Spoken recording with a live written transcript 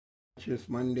which is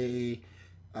Monday,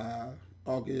 uh,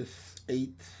 August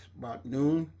 8th, about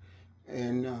noon.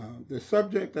 And the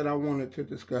subject that I wanted to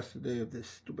discuss today, if this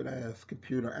stupid ass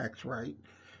computer acts right,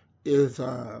 is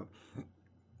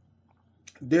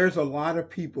there's a lot of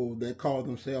people that call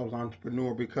themselves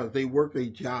entrepreneur because they work a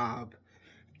job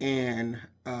and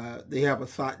they have a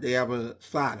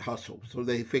side hustle, so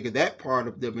they figure that part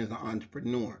of them is an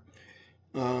entrepreneur.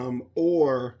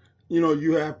 Or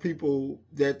you have people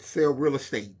that sell real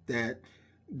estate that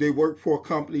they work for a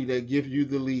company that gives you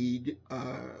the lead.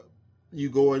 You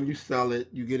go and you sell it,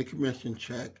 you get a commission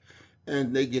check,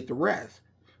 and they get the rest.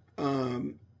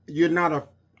 You're not an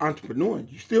entrepreneur.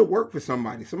 You still work for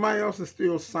somebody. Somebody else is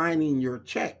still signing your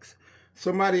checks.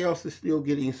 Somebody else is still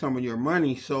getting some of your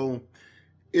money. So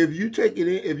if you take it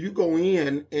in, if you go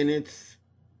in and it's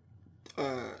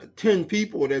 10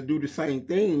 people that do the same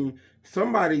thing,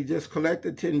 somebody just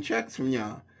collected 10 checks from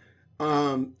y'all.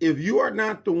 If you are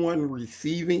not the one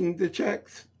receiving the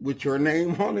checks with your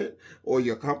name on it or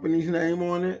your company's name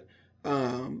on it,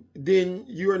 then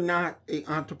you're not an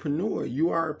entrepreneur. You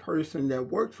are a person that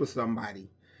works for somebody.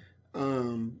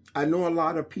 I know a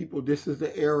lot of people, this is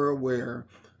the era where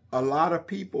a lot of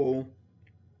people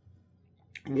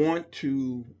want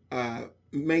to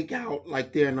make out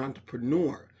like they're an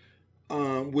entrepreneur,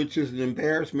 which is an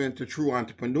embarrassment to true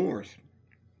entrepreneurs.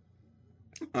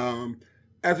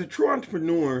 As a true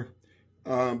entrepreneur,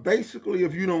 basically,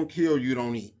 if you don't kill, you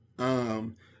don't eat.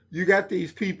 You got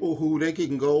these people who they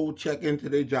can go check into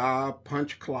their job,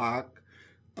 punch clock,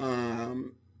 be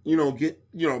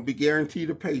guaranteed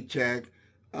a paycheck.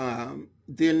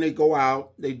 Then they go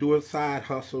out, they do a side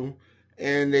hustle,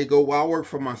 and they go, well, I work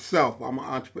for myself. I'm an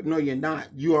entrepreneur. No, you're not.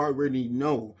 You already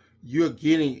know you're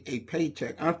getting a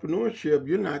paycheck. Entrepreneurship,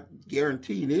 you're not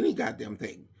guaranteed any goddamn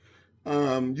thing.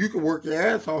 You can work your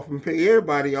ass off and pay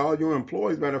everybody, all your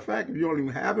employees. Matter of fact, if you don't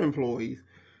even have employees,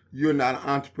 you're not an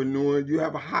entrepreneur. You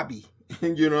have a hobby.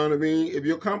 You know what I mean? If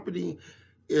your company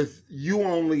is you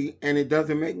only and it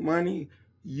doesn't make money,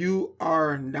 you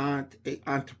are not an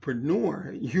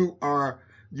entrepreneur. You are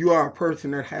a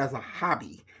person that has a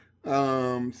hobby,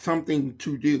 something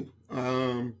to do.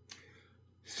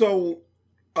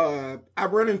 I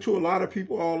run into a lot of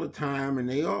people all the time,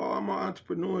 and I'm an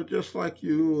entrepreneur just like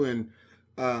you. And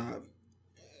uh,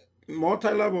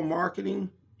 multi-level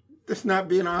marketing, that's not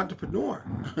being an entrepreneur.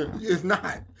 It's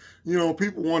not.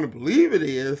 People want to believe it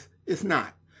is. It's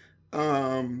not.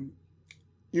 Um,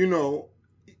 you know,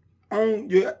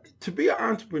 to be an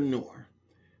entrepreneur,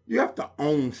 you have to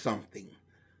own something.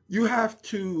 You have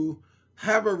to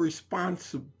have a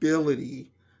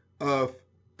responsibility of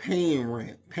paying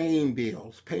rent, paying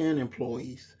bills, paying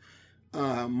employees,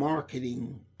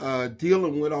 marketing,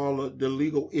 dealing with all of the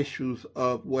legal issues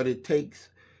of what it takes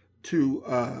to,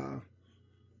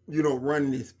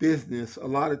 run this business. A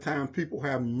lot of times people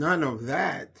have none of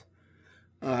that,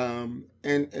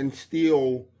 and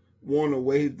still want to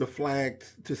wave the flag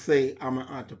to say I'm an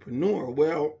entrepreneur.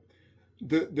 Well,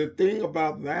 the thing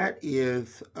about that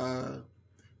is the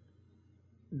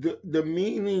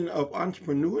meaning of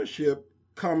entrepreneurship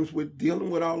comes with dealing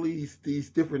with all these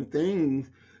different things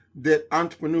that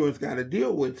entrepreneurs got to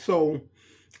deal with. So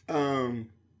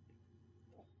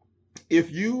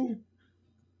if you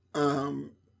can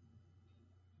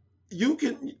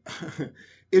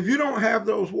if you don't have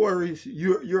those worries,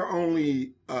 you're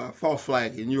only false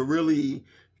flagging. You're really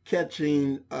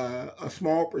catching a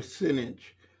small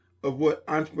percentage of what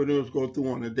entrepreneurs go through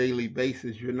on a daily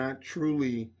basis. You're not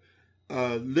truly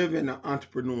living an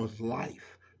entrepreneur's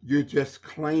life. You're just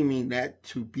claiming that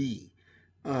to be.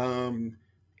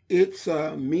 It's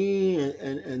me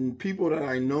and people that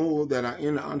I know that are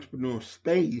in the entrepreneur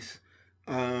space.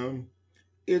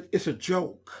 It's a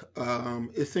joke.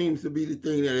 It seems to be the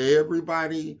thing that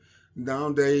everybody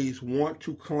nowadays want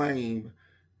to claim,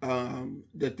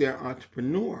 that they're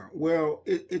entrepreneur. Well,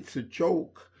 it's a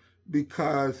joke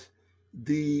because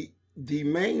the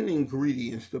main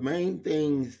ingredients, the main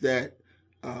things that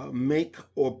make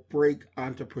or break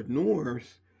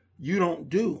entrepreneurs, you don't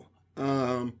do.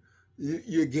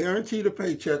 You're guaranteed a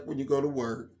paycheck when you go to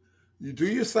work. You do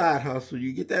your side hustle,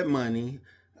 you get that money.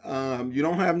 You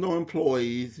don't have no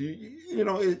employees.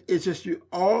 It's just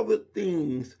all the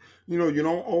things. You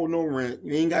don't owe no rent.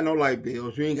 You ain't got no light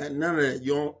bills. You ain't got none of that.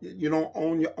 You don't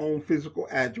own your own physical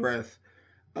address.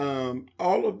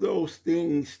 All of those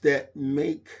things that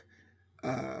make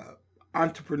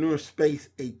entrepreneur space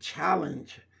a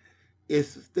challenge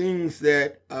is things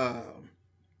that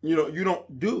you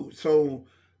don't do. So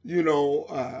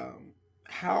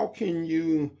how can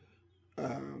you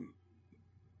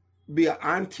be an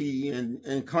auntie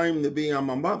and claim to be I'm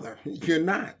a mother? You're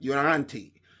not. You're an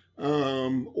auntie.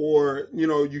 or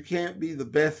you can't be the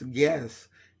best guest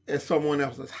at someone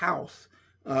else's house.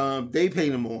 They pay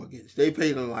the mortgage, they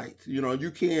pay the lights.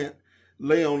 You can't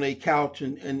lay on a couch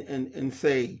and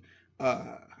say,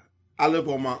 I live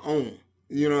on my own.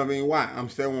 You know what I mean? Why? I'm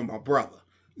staying with my brother.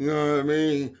 You know what I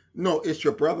mean? No, it's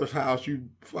your brother's house. You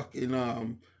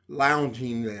fucking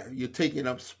lounging there. You're taking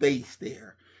up space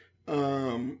there.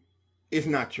 It's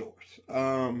not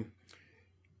yours.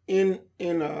 In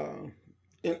in uh,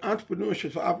 in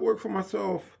entrepreneurship, so I've worked for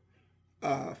myself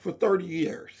for 30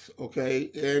 years. Okay,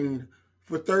 and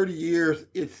for 30 years,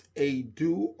 it's a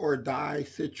do or die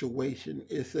situation.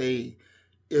 It's a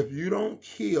if you don't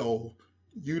kill,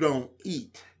 you don't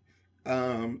eat.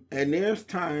 And there's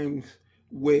times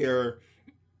where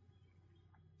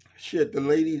shit, the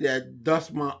lady that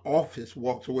does my office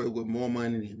walks away with more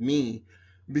money than me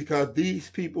because these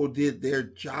people did their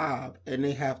job and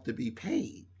they have to be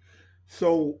paid.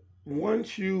 So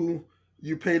once you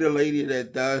pay the lady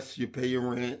that does, you pay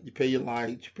your rent, you pay your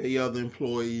lights, you pay your other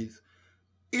employees.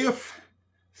 If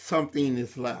something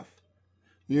is left,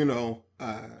 you know,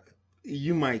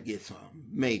 you might get some,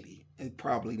 maybe, and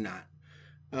probably not.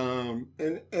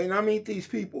 And I meet these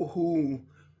people who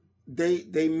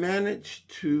they manage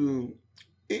to.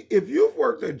 If you've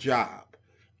worked a job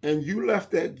and you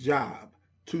left that job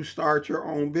to start your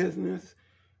own business,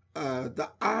 the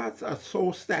odds are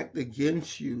so stacked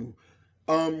against you.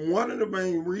 One of the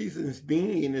main reasons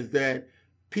being is that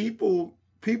people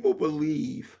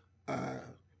believe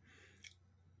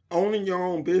owning your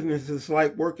own business is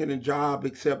like working a job,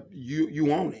 except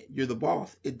you own it. You're the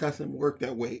boss. It doesn't work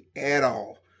that way at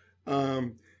all.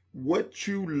 Um, what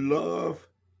you love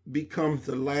becomes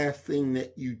the last thing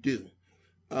that you do.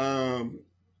 Um,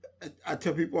 I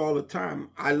tell people all the time,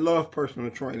 I love personal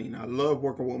training. I love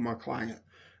working with my client.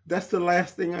 That's the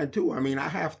last thing I do. I mean, I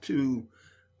have to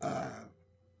uh,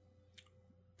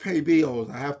 pay bills.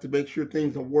 I have to make sure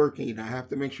things are working. I have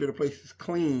to make sure the place is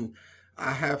clean.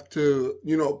 I have to,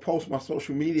 post my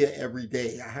social media every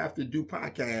day. I have to do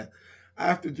podcasts. I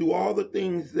have to do all the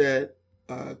things that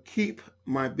keep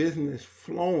my business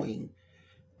flowing,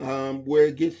 where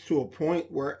it gets to a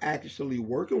point where actually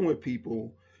working with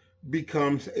people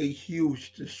becomes a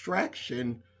huge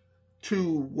distraction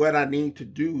to what I need to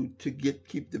do to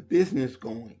keep the business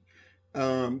going.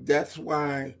 That's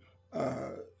why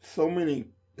so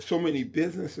many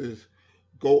businesses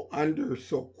go under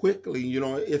so quickly.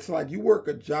 It's like you work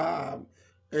a job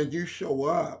and you show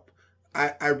up.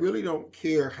 I really don't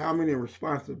care how many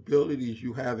responsibilities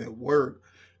you have at work.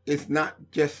 It's not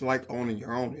just like owning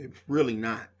your own. It's really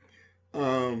not.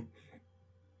 Um,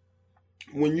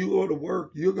 when you go to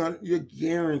work, you're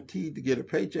guaranteed to get a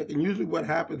paycheck. And usually, what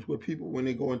happens with people when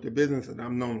they go into business, and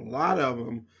I've known a lot of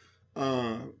them,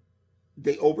 uh,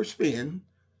 they overspend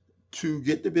to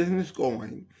get the business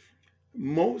going.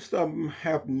 Most of them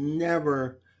have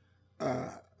never uh,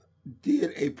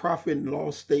 did a profit and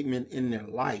loss statement in their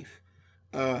life.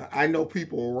 I know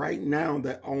people right now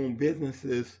that own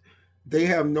businesses. They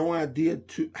have no idea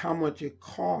to how much it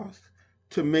costs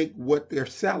to make what they're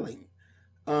selling.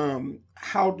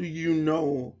 How do you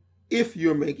know if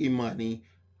you're making money?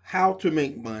 How to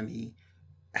make money?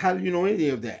 How do you know any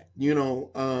of that?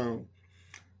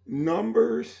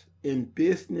 Numbers in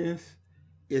business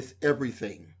is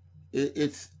everything.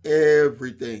 It's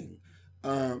everything.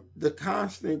 The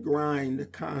constant grind, the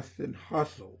constant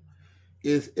hustle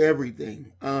is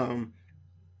everything.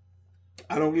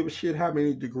 I don't give a shit how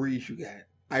many degrees you got.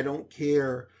 I don't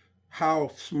care how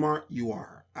smart you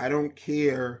are. I don't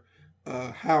care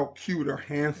how cute or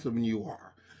handsome you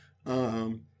are.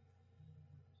 Um,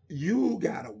 you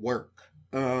gotta work.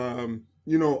 You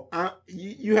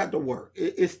have to work.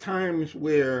 It's times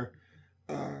where,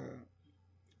 uh,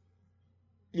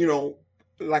 you know,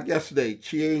 like yesterday,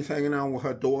 Chia's hanging out with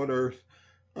her daughters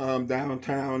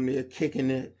downtown. They're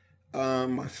kicking it.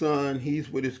 My son, he's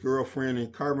with his girlfriend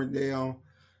in Carbondale.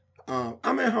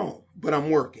 I'm at home, but I'm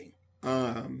working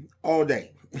all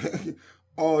day,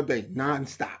 all day,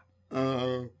 nonstop.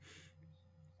 Uh,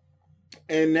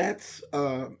 and that's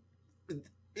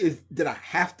did I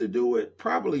have to do it?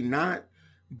 Probably not,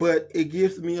 but it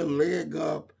gives me a leg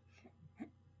up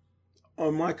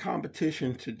on my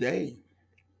competition today.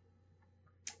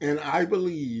 And I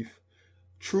believe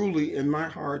truly in my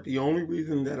heart the only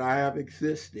reason that I have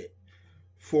existed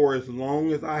for as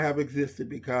long as I have existed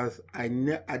because I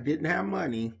didn't have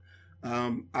money.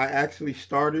 I actually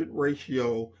started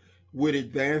Ratio with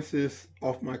advances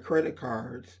off my credit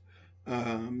cards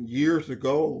years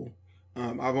ago.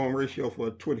 I've owned Ratio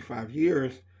for 25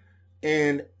 years,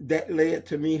 and that led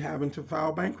to me having to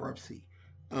file bankruptcy,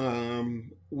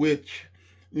 which,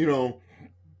 you know,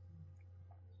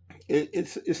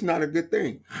 it's not a good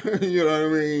thing. You know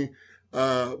what I mean?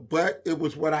 But it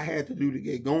was what I had to do to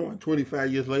get going.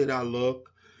 25 years later, I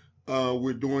look,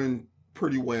 we're doing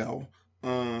pretty well.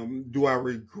 Do I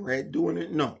regret doing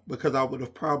it? No, because I would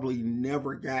have probably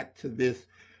never got to this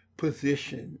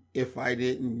position if I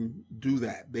didn't do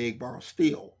that, beg, borrow,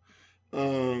 steal.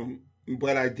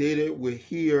 But I did it. We're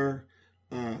here.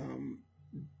 Um,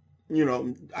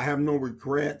 I have no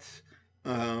regrets.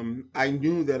 I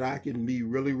knew that I can be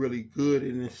really, really good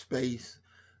in this space.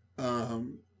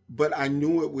 Um, but I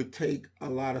knew it would take a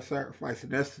lot of sacrifice.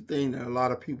 And that's the thing that a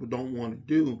lot of people don't want to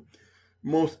do.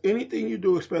 Most anything you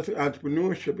do, especially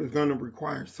entrepreneurship, is going to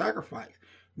require sacrifice.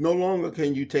 No longer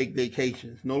can you take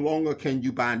vacations. No longer can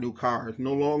you buy new cars.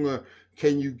 No longer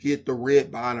can you get the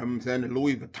red bottoms and the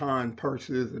Louis Vuitton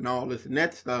purses and all this and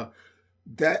that stuff.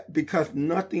 That because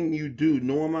nothing you do,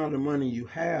 no amount of money you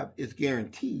have is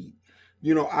guaranteed.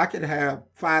 I could have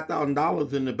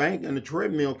 $5,000 in the bank and the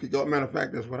treadmill could go. Matter of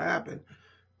fact, that's what happened.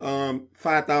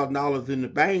 $5,000 in the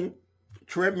bank,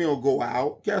 treadmill go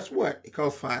out. Guess what? It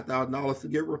costs $5,000 to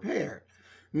get repaired.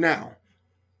 Now,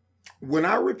 when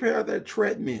I repair that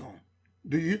treadmill,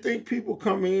 do you think people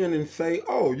come in and say,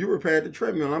 "Oh, you repaired the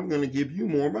treadmill, I'm going to give you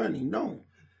more money"? No,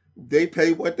 they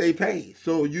pay what they pay.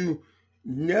 So you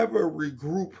never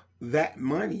regroup that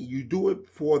money. You do it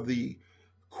for the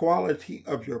quality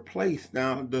of your place.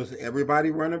 Now, does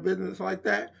everybody run a business like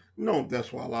that? No,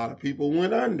 that's why a lot of people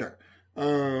went under.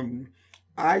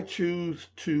 I choose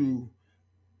to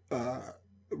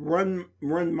run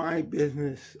my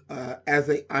business as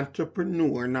an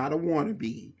entrepreneur, not a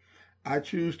wannabe. I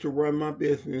choose to run my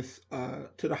business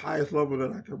to the highest level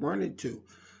that I can run it to.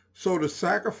 So the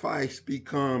sacrifice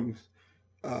becomes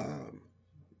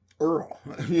Earl.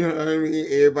 You know what I mean?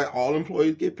 Everybody, all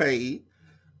employees get paid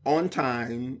on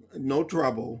time, no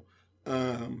trouble.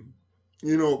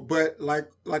 But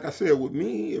like I said, with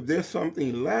me, if there's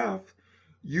something left,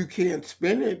 you can't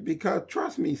spend it because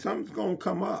trust me, something's gonna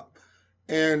come up.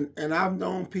 And I've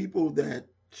known people that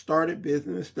started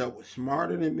business that were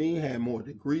smarter than me, had more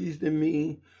degrees than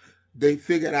me. They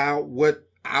figured out what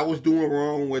I was doing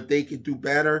wrong, what they could do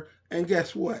better, and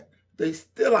guess what? They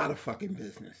still out of fucking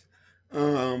business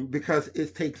because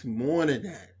it takes more than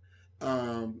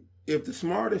that. If the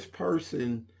smartest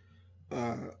person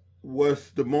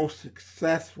was the most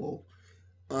successful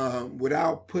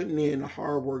without putting in the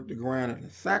hard work, the grind, and the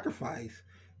sacrifice,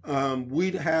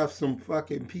 we'd have some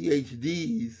fucking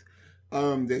PhDs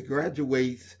that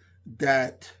graduates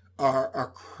that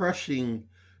are crushing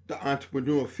the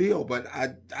entrepreneur field. But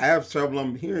I have several of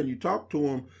them here, and you talk to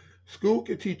them. School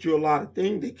can teach you a lot of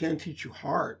things. They can't teach you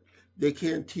hard. They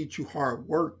can't teach you hard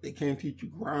work. They can't teach you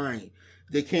grind.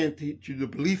 They can't teach you the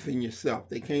belief in yourself.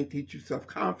 They can't teach you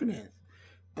self-confidence.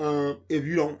 If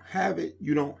you don't have it,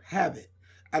 you don't have it.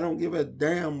 I don't give a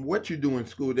damn what you do in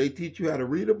school. They teach you how to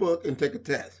read a book and take a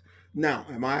test. Now,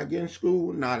 am I against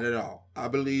school? Not at all. I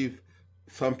believe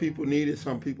some people need it,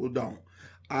 some people don't.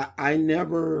 I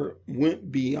never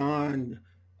went beyond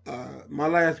my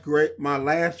last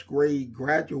grade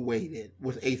graduated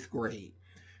was 8th grade.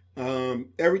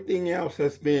 Everything else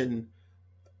has been,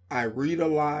 I read a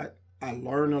lot, I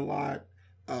learn a lot.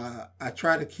 I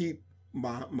try to keep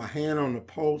my hand on the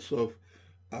pulse of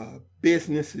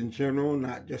business in general,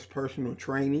 not just personal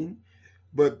training,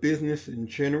 but business in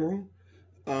general.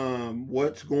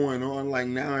 What's going on? Like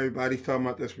now, everybody's talking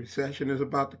about this recession is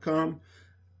about to come.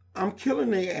 I'm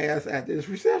killing their ass after this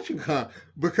recession come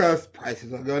because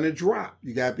prices are going to drop.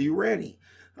 You got to be ready.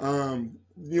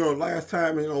 Last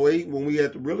time in '08 when we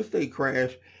had the real estate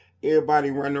crash, everybody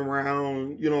running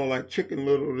around, like Chicken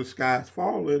Little, the sky's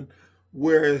falling.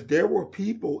 Whereas there were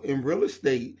people in real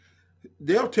estate,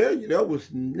 they'll tell you there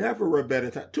was never a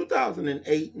better time.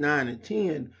 2008, 9, and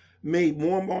 10 made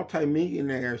more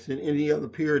multimillionaires than any other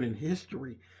period in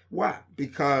history. Why?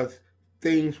 Because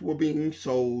things were being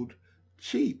sold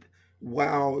cheap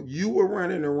while you were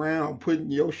running around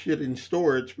putting your shit in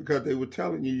storage because they were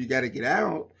telling you got to get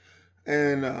out,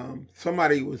 and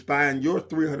somebody was buying your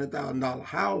 $300,000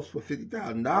 house for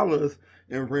 $50,000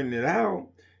 and renting it out.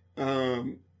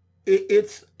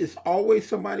 It's always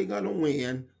somebody gonna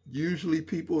win. Usually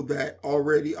people that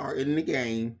already are in the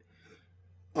game.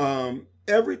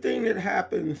 Everything that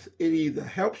happens, it either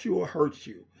helps you or hurts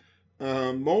you.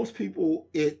 Most people,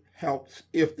 it helps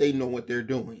if they know what they're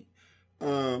doing.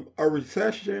 A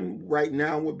recession right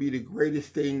now would be the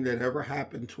greatest thing that ever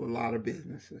happened to a lot of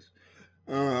businesses.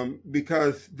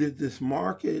 Because this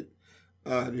market,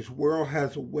 this world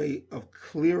has a way of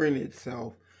clearing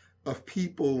itself of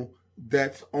people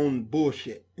that's on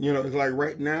bullshit. It's like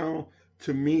right now,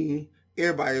 to me,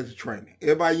 everybody is a trainer.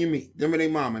 Everybody you meet, them and their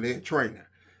mama, they're a trainer.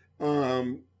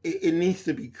 it needs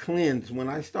to be cleansed. When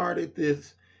I started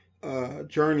this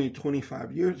journey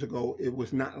 25 years ago, it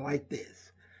was not like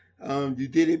this. You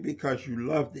did it because you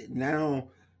loved it. Now,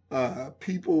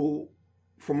 people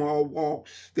from all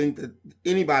walks think that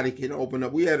anybody can open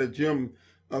up. We had a gym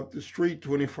up the street,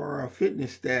 24 Hour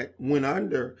Fitness, that went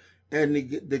under, and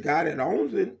the guy that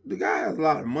owns it, the guy has a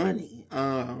lot of money.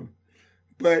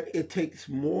 But it takes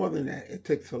more than that. It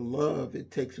takes a love. It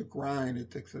takes a grind.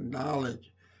 It takes a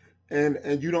knowledge, and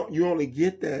you only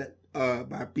get that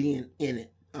by being in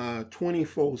it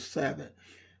 24/7.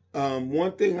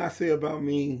 One thing I say about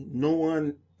me, no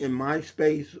one in my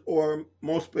space, or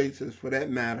most spaces for that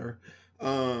matter,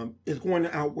 is going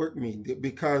to outwork me,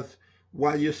 because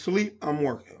while you sleep, I'm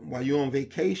working. While you're on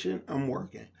vacation, I'm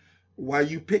working. While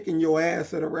you picking your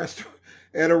ass at a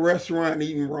restaurant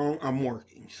eating wrong, I'm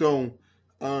working. So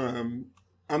I'm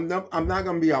not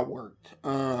gonna be outworked.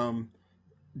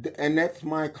 And that's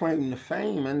my claim to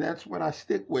fame, and that's what I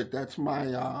stick with. That's my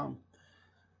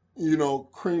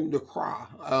cream de croix.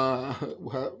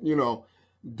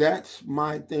 That's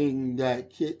my thing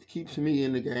that keeps me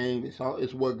in the game.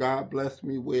 It's what God blessed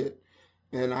me with,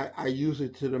 and I use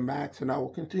it to the max, and I will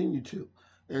continue to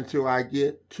until I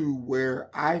get to where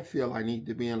I feel I need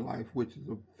to be in life, which is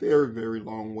a very, very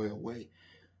long way away.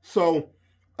 So,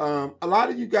 a lot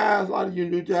of you guys, a lot of you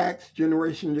New Jacks,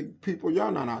 generation people,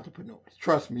 y'all not entrepreneurs.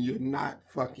 Trust me, you're not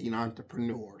fucking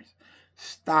entrepreneurs.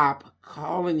 Stop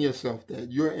calling yourself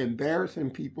that. You're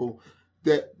embarrassing people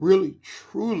that really,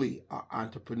 truly are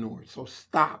entrepreneurs. So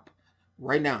stop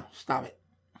right now. Stop it.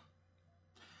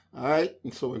 All right.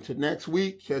 And so until next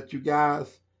week, catch you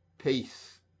guys.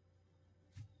 Peace.